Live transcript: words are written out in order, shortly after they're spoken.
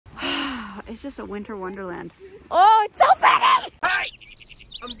It's just a winter wonderland. Oh, it's so pretty! Hi!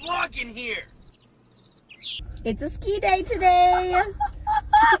 I'm vlogging here. It's a ski day today.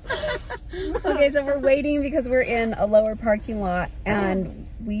 Okay, so we're waiting because we're in a lower parking lot and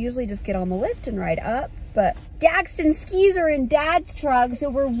we usually just get on the lift and ride up, but Daxton's skis are in Dad's truck, so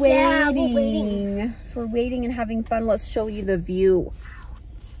we're waiting. Yeah, we're waiting. So we're waiting and having fun. Let's show you the view.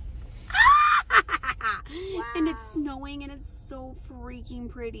 Wow. And it's snowing and it's so freaking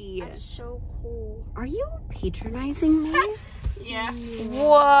pretty. That's so cool. Are you patronizing me? Yeah.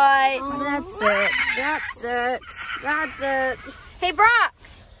 What? That's it. That's it. That's it. Hey, Brock.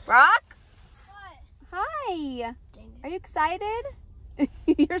 Brock? What? Hi. Are you excited?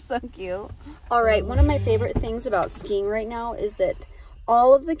 You're so cute. All right. One of my favorite things about skiing right now is that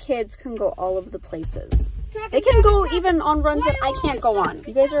all of the kids can go all of the places. They can go even on runs that I can't go on.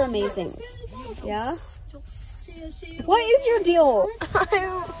 You guys are amazing. Yeah? What is your deal?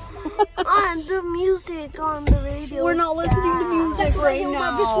 On the music on the radio. We're not listening to music right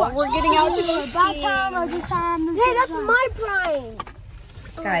now. We're getting out to go skiing. Hey, that's my prime.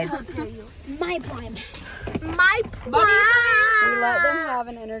 Guys, My prime. My prime. we let them have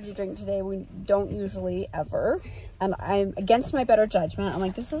an energy drink today. We don't usually ever. And I'm against my better judgment. I'm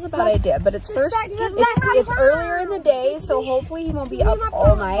like, this is a bad idea. But it's it's earlier in the day, so hopefully he won't be up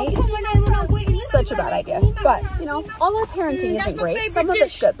all night. Such a bad idea. But, you know, all our parenting isn't great. Some of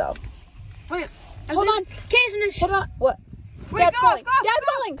it's good, though. Hold on. Hold on. What? Dad's calling. Dad's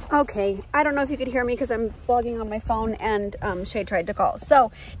calling. Okay. I don't know if you could hear me because I'm vlogging on my phone and Shay tried to call.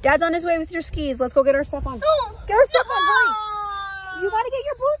 So, Dad's on his way with your skis. Let's go get our stuff on. Get our stuff on. Hurry. You got to get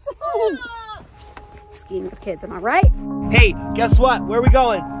your boots on. Skiing with kids. Am I right? Hey, guess what? Where are we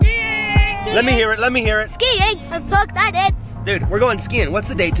going? Skiing. Let me hear it. Let me hear it. Skiing. I'm so excited. Dude, we're going skiing. What's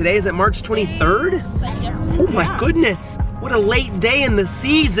the date today? Is it March 23rd? Oh my goodness. What a late day in the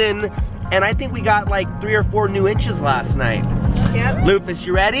season. And I think we got like 3 or 4 new inches last night. Yep. Lufus,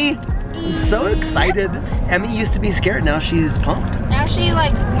 you ready? I'm so excited. Emmy used to be scared. Now she's pumped. Now she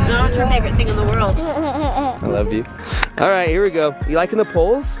like, no, it's her favorite thing in the world. I love you. All right, here we go. You liking the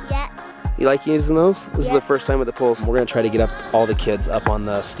poles? Yeah. You like using those? This is the first time with the poles. We're gonna try to get up all the kids up on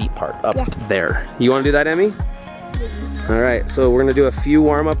the steep part, up there. You wanna do that, Emmy? All right, so we're gonna do a few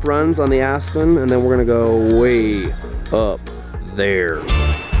warm-up runs on the Aspen, and then we're gonna go way up there.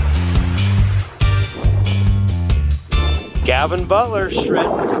 Gavin Butler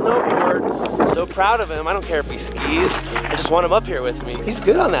shredding the snowboard. I'm so proud of him. I don't care if he skis. I just want him up here with me. He's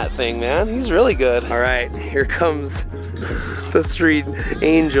good on that thing, man. He's really good. All right, here comes the 3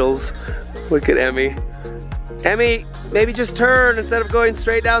 angels. Look at Emmy. Emmy, maybe just turn instead of going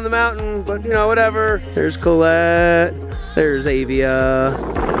straight down the mountain, but you know, whatever. There's Colette. There's Avia.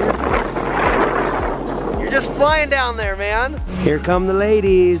 You're just flying down there, man. Here come the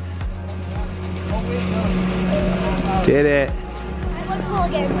ladies. Did it. I want to pull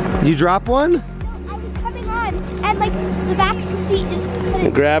again. Did you drop one? I was coming on, and like the back of the seat just put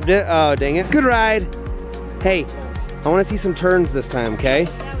it. Grabbed it? Oh, dang it. Good ride. Hey, I want to see some turns this time, okay?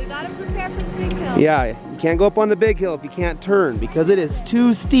 Yeah, we gotta prepare for the big hill. Yeah, you can't go up on the big hill if you can't turn because it is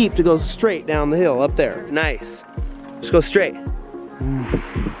too steep to go straight down the hill up there. It's nice. Just go straight.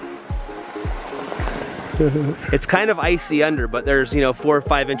 It's kind of icy under, but there's, you know, 4 or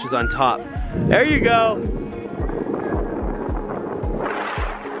 5 inches on top. There you go.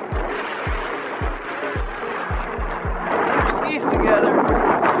 Together.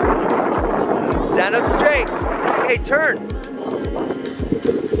 Stand up straight. Okay, turn.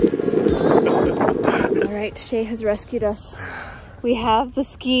 All right, Shay has rescued us. We have the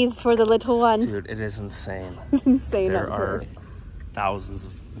skis for the little one. Dude, it is insane. It's insane. There are thousands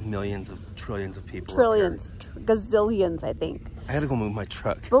of millions of trillions of people. Trillions, gazillions, I think. I gotta go move my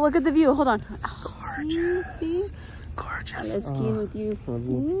truck. But look at the view. Hold on. It's gorgeous. See? Gorgeous. I'm skiing with you.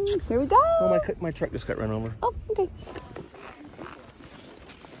 Here we go. Oh, my truck just got run over. Oh, okay.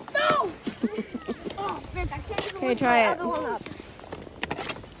 No! Oh, Vic, I can't even Okay, try it.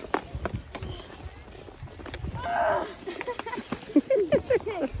 It's so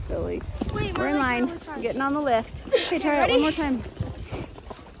silly. Wait, We're in line. Getting on the lift. Okay, try it one more time.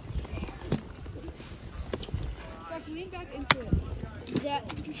 Yeah.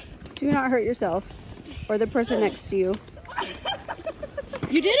 Do not hurt yourself or the person next to you.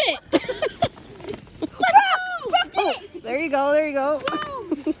 You did it! Oh, there you go, there you go.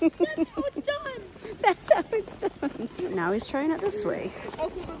 That's how it's done. That's how it's done. Now he's trying it this way.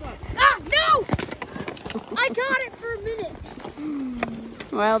 Ah, no! I got it for a minute.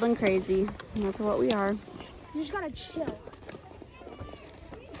 Wild and crazy. That's what we are. You just gotta chill.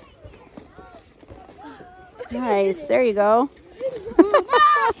 Nice, there you go.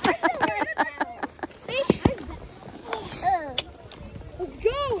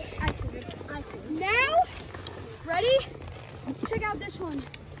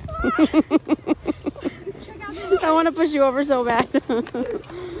 want to push you over so bad.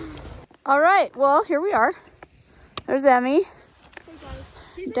 All right, well, here we are. There's Emmy.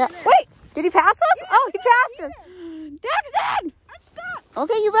 Wait, did he pass us? Oh, he passed us. Daxton! I'm stuck.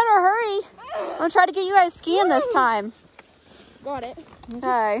 Okay, you better hurry. I'm gonna try to get you guys skiing this time. Got it.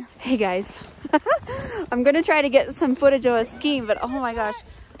 Okay. Hey guys, I'm gonna try to get some footage of us skiing, but oh my gosh,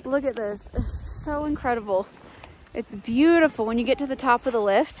 look at this. It's so incredible. It's beautiful when you get to the top of the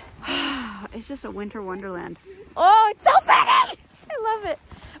lift. It's just a winter wonderland. Oh, it's so pretty! I love it.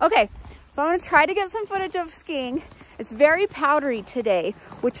 Okay, so I'm gonna try to get some footage of skiing. It's very powdery today,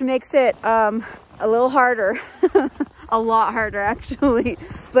 which makes it a little harder. A lot harder actually,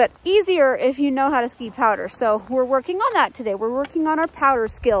 but easier if you know how to ski powder. So we're working on that today. We're working on our powder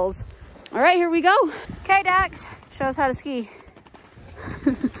skills. All right, here we go. Okay, Dax, show us how to ski.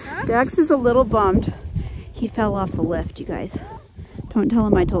 Huh? Dax is a little bummed. He fell off the lift, you guys. Don't tell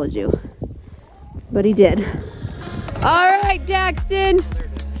him I told you, but he did. All right, Daxton,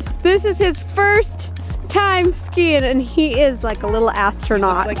 this is his first time skiing and he is like a little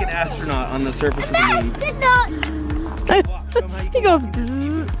astronaut. He's like an astronaut on the surface of the moon. He goes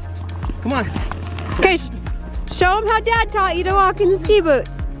bzzz. Come on. Okay, show him how Dad taught you to walk in the ski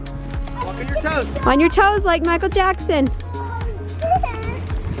boots. Walk on your toes. On your toes like Michael Jackson.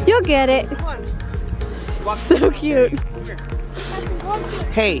 You'll get it. Come on. So cute.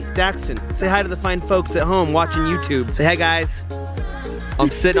 Hey, Daxton, say hi to the fine folks at home watching YouTube. Say hi, guys. I'm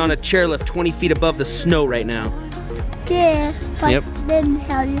sitting on a chairlift 20 feet above the snow right now. Yeah, but Yep. then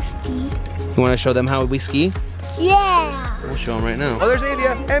how you ski? You want to show them how we ski? Yeah. We'll show them right now. Oh, there's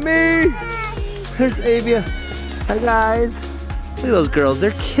Avia. Emmy! There's Avia. Hi, guys. Look at those girls.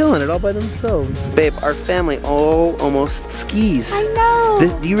 They're killing it all by themselves. Babe, our family all almost skis. I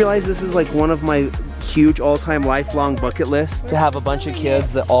know. Do you realize this is like one of my huge all-time lifelong bucket lists? To have a bunch of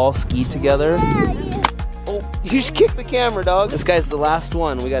kids that all ski together. Yeah. Oh, you just kicked the camera, dog. This guy's the last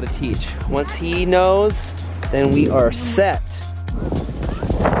one we gotta teach. Once he knows, then we are set.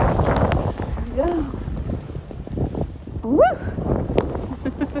 Woo!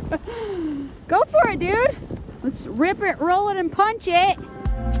 Go for it, dude. Let's rip it, roll it, and punch it.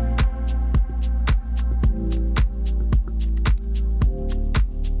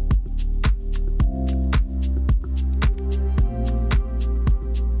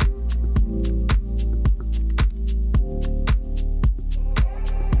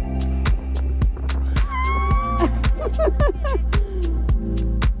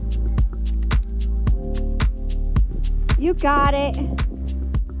 You got it.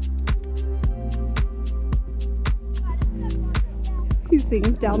 He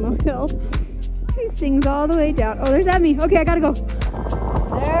sings down the hill. He sings all the way down. Oh, there's Emmy. Okay, I gotta go.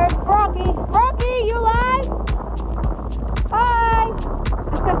 There's Rocky. Rocky, you alive? Hi.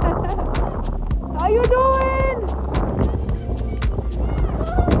 How you doing?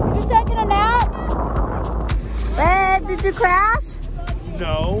 You taking a nap? Babe, did you crash?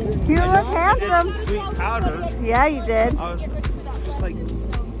 No. You look handsome. Sweet powder. Yeah, you did. I was just like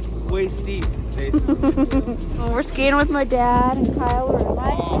waist deep, basically. Well, we're skiing with my dad and Kyle. We're in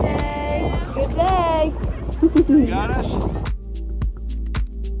life today. Good day. You got us?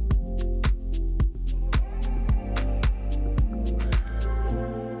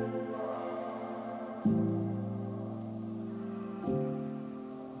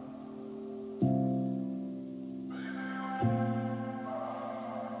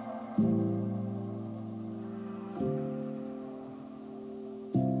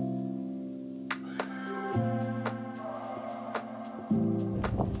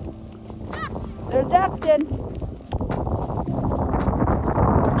 There's Daxton.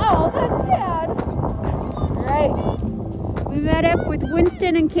 Oh, that's sad. Right. We met up with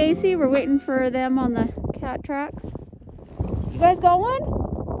Winston and Casey. We're waiting for them on the cat tracks. You guys going?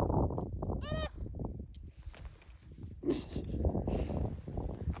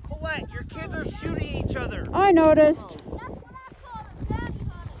 Colette, your kids are shooting each other. I noticed.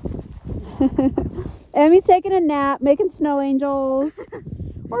 Emmy's taking a nap, making snow angels.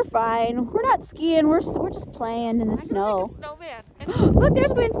 We're fine. We're not skiing. We're just playing in the snow. Snowman. Look,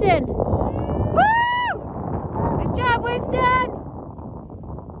 there's Winston. Woo! Nice job, Winston.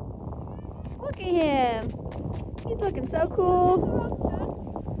 Look at him. He's looking so cool.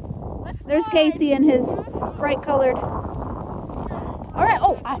 There's Casey and his bright colored. All right.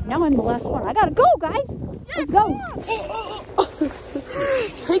 Oh, now I'm the last one. I gotta go, guys. Let's go.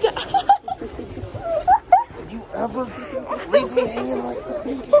 You ever leave me hanging like that?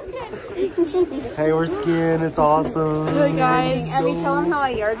 Hey, we're skiing. It's awesome. Hey guys, Abby, tell them how I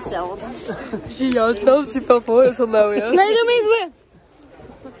yard sailed. She yard sailed. She fell for it. It's hilarious. Anyway.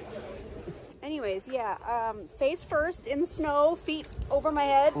 anyways, yeah, face first in the snow, feet over my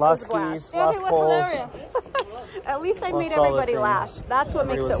head. Lost was skis, a blast. lost poles. At least I Lost made all the everybody things. laugh. That's what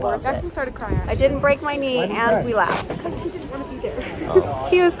makes it worth Jackson it. started crying. I didn't break my knee and we laughed. Because he didn't want to be there. Oh.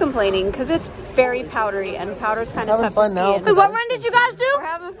 He was complaining because it's very powdery and powder's kind of having tough fun to now, ski in. because What run did you guys do? We're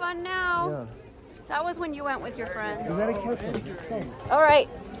having fun now. Yeah. That was when you went with your friends. Is that a kitchen? All right,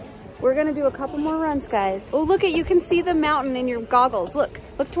 we're gonna do a couple more runs, guys. Oh, look at, you can see the mountain in your goggles. Look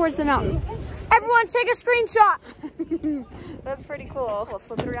towards the mountain. Everyone take a screenshot. That's pretty cool. We'll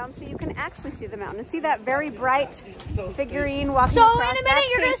flip it around so you can actually see the mountain. And see that very bright figurine walking So across? in a minute That's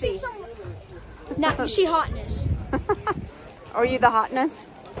you're going to Casey. see some... Now you see hotness. Are you the hotness?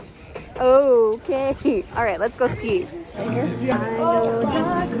 Okay. All right, let's go ski. I know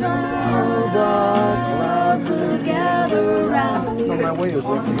dark clouds will gather round me. On my way is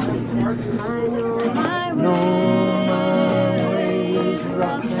working. I know my way is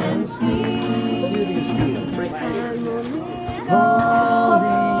rough and steep.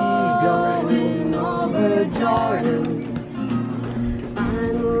 Going over Jordan.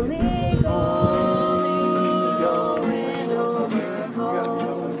 I'm only going over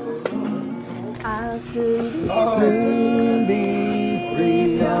home. I'll soon be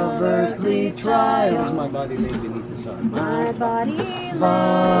free of earthly trials. My body lay beneath the sun. My body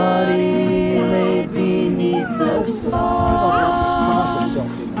lay beneath the sun.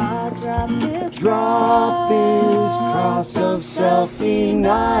 I'll drop this cross of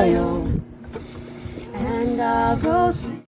self-denial, and I'll go